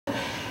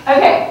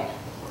Okay,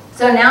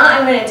 so now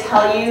I'm going to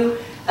tell you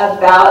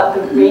about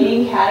the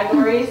rating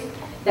categories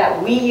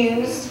that we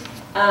use,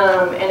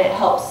 and it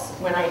helps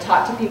when I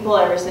talk to people.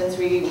 Ever since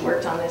we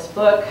worked on this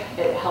book,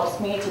 it helps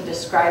me to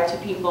describe to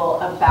people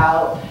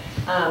about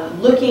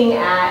looking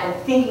at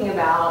and thinking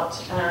about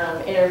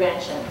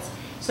interventions.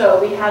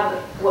 So we have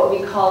what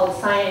we call the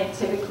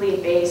scientifically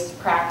based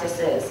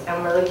practices,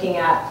 and we're looking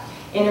at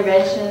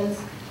interventions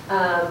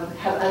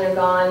have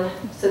undergone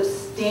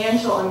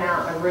substantial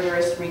amount of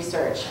rigorous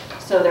research.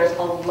 So there's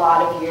a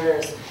lot of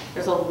years,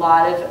 there's a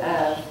lot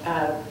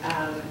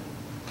of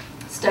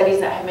studies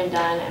that have been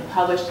done and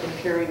published in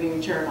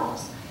peer-reviewed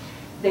journals.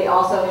 They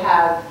also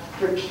have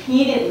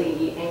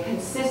repeatedly and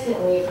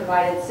consistently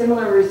provided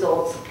similar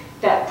results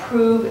that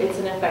prove it's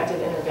an effective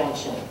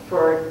intervention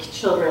for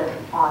children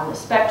on the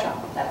spectrum.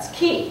 That's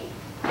key,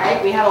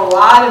 right? We have a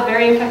lot of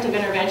very effective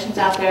interventions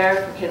out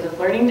there for kids with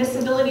learning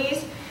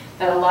disabilities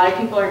that a lot of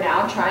people are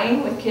now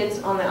trying with kids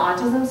on the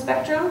autism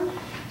spectrum.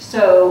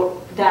 So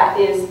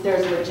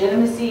there's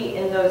legitimacy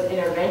in those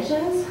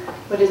interventions,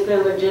 but is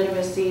there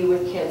legitimacy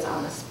with kids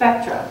on the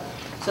spectrum?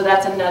 So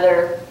that's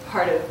another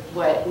part of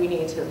what we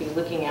need to be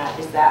looking at,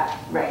 is that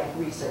right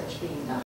research being done.